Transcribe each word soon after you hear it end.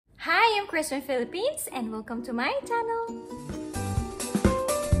Chris from Philippines and welcome to my channel.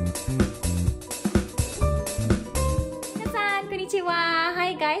 Konnichiwa!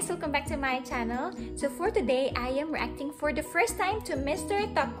 Hi guys, welcome back to my channel. So for today, I am reacting for the first time to Mr.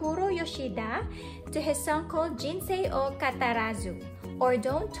 Takuro Yoshida to his song called Jinsei o Katarazu, or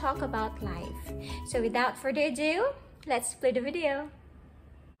Don't Talk About Life. So without further ado, let's play the video.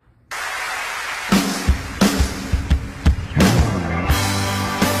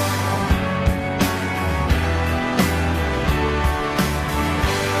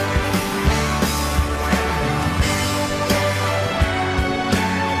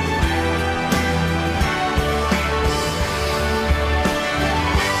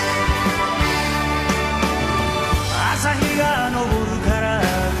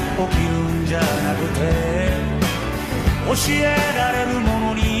教えられるも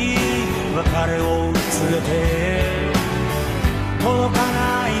のに別れを告げて届か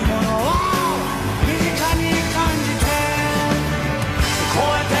ないものを身近に感じて越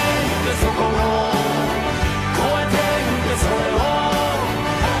えてゆけそこを越えてゆけそれを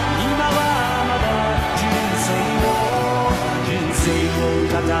今はまだ人生を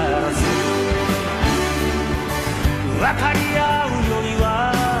語らず分かり合うより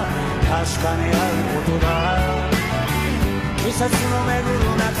は確かめ合うことだ季節の巡る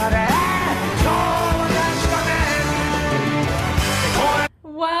中で今日は確かめる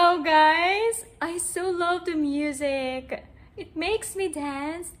Wow guys, I so love the music. It makes me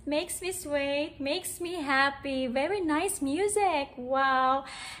dance, makes me sway, makes me happy. Very nice music. Wow.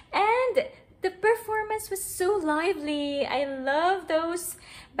 And the performance was so lively. I love those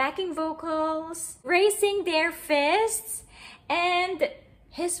backing vocals, raising their fists, and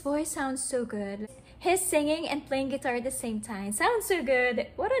his voice sounds so good. His singing and playing guitar at the same time sounds so good.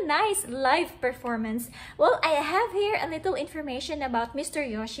 What a nice live performance. Well, I have here a little information about Mr.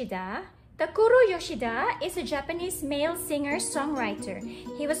 Yoshida. Takuro Yoshida is a Japanese male singer-songwriter.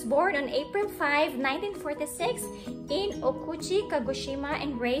 He was born on April 5, 1946 in Okuchi, Kagoshima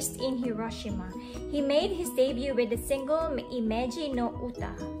and raised in Hiroshima. He made his debut with the single Imeji no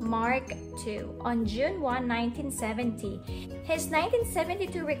Uta, Mark II, on June 1, 1970. His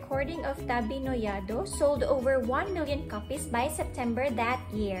 1972 recording of Tabi no Yado sold over 1 million copies by September that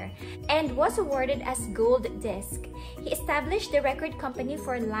year and was awarded as gold disc. He established the record company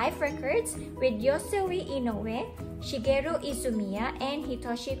for live records with Yosui Inoue, Shigeru Izumiya, and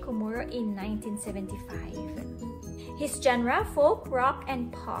Hitoshi Komuro in 1975. His genre, folk, rock,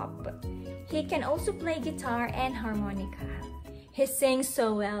 and pop. He can also play guitar and harmonica. He sings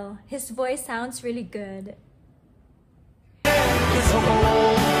so well. His voice sounds really good.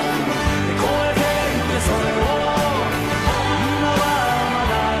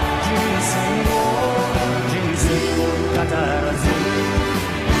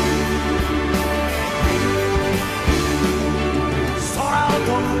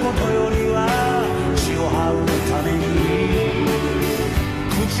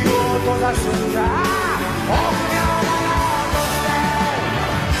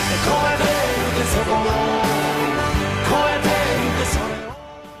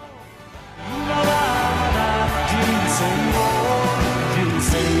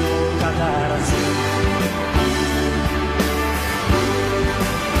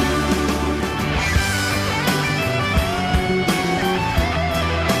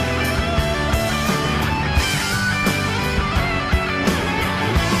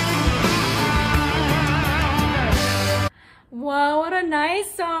 Wow, what a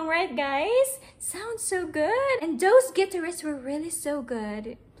nice song, right guys? Sounds so good. And those guitarists were really so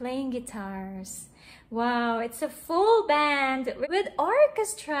good playing guitars. Wow, it's a full band with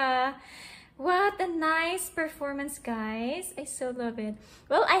orchestra. What a nice performance, guys. I so love it.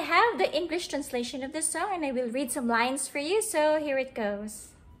 Well, I have the English translation of the song and I will read some lines for you, so here it goes.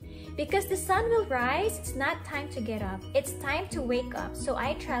 Because the sun will rise, it's not time to get up. It's time to wake up. So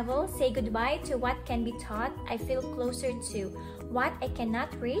I travel, say goodbye to what can be taught. I feel closer to what I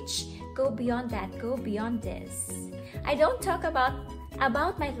cannot reach. Go beyond that, go beyond this. I don't talk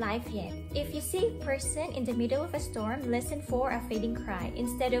about my life yet. If you see a person in the middle of a storm, listen for a fading cry.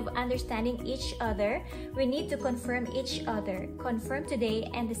 Instead of understanding each other, we need to confirm each other. Confirm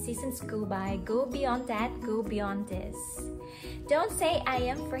today and the seasons go by. Go beyond that, go beyond this. Don't say I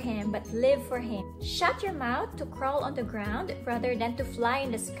am for him, but live for him. Shut your mouth to crawl on the ground rather than to fly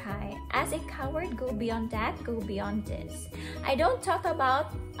in the sky. As a coward, go beyond that, go beyond this. I don't talk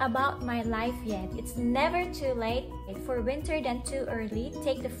about my life yet. It's never too late for winter than too early.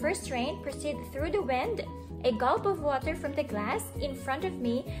 Take the first rain, proceed through the wind, A gulp of water from the glass in front of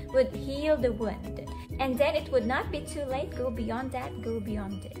me would heal the wound. And then it would not be too late. Go beyond that, go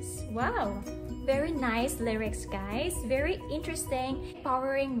beyond this. Wow! Very nice lyrics, guys. Very interesting,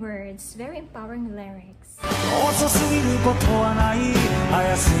 empowering words. Very empowering lyrics. 遅すぎることはない、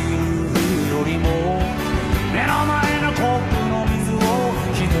早すぎるよりも目の前のコップの水を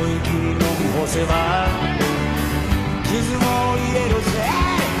一息飲み干せば傷も癒えるぜ、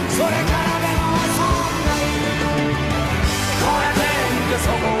それからでもそんなにこうやって見てそ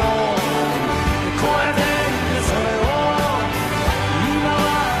こをこうやって見てそれを今は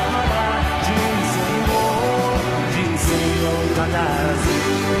まだ人生を語らず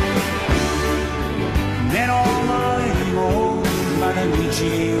目の前にもまだ道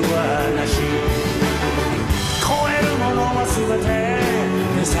はなし超えるものは全て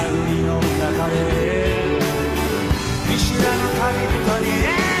手探りの中で見知らぬ旅人に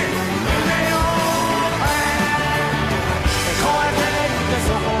夢をこうやって見て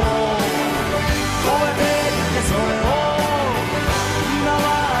そこをこうやって見てそれを今は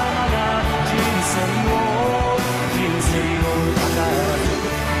まだ人生を語らず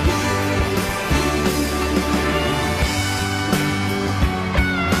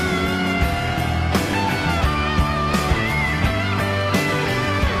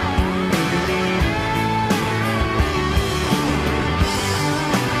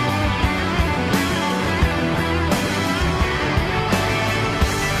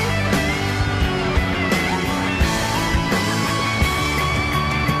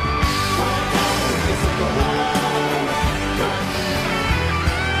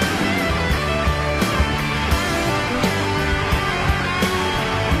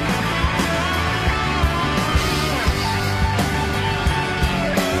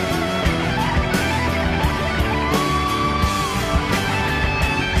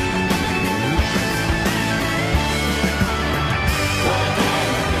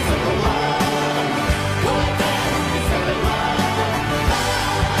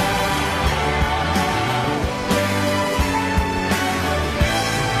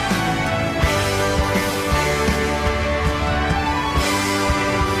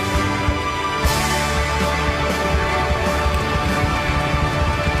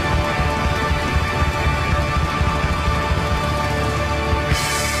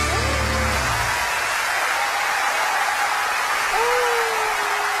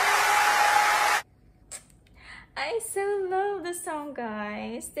I so love the song,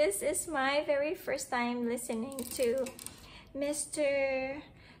 guys. This is my very first time listening to Mr.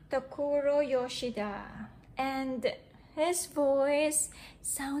 Takuro Yoshida. And his voice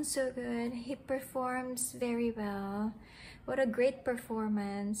sounds so good. He performs very well. What a great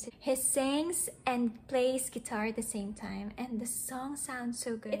performance. He sings and plays guitar at the same time. And the song sounds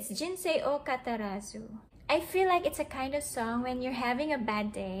so good. It's Jinsei o Katarazu. I feel like it's a kind of song when you're having a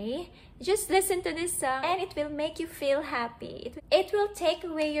bad day. Just listen to this song and it will make you feel happy. It will take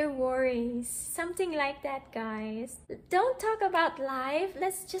away your worries. Something like that, guys. Don't talk about life.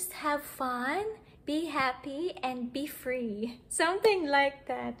 Let's just have fun, be happy, and be free. Something like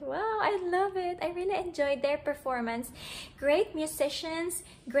that. Wow, I love it. I really enjoyed their performance. Great musicians,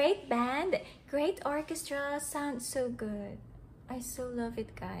 great band, great orchestra. Sounds so good. I so love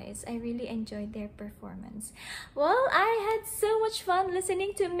it, guys. I really enjoyed their performance. Well, I had so much fun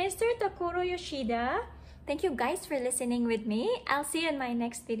listening to Mr. Takuro Yoshida. Thank you guys for listening with me. I'll see you in my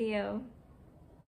next video.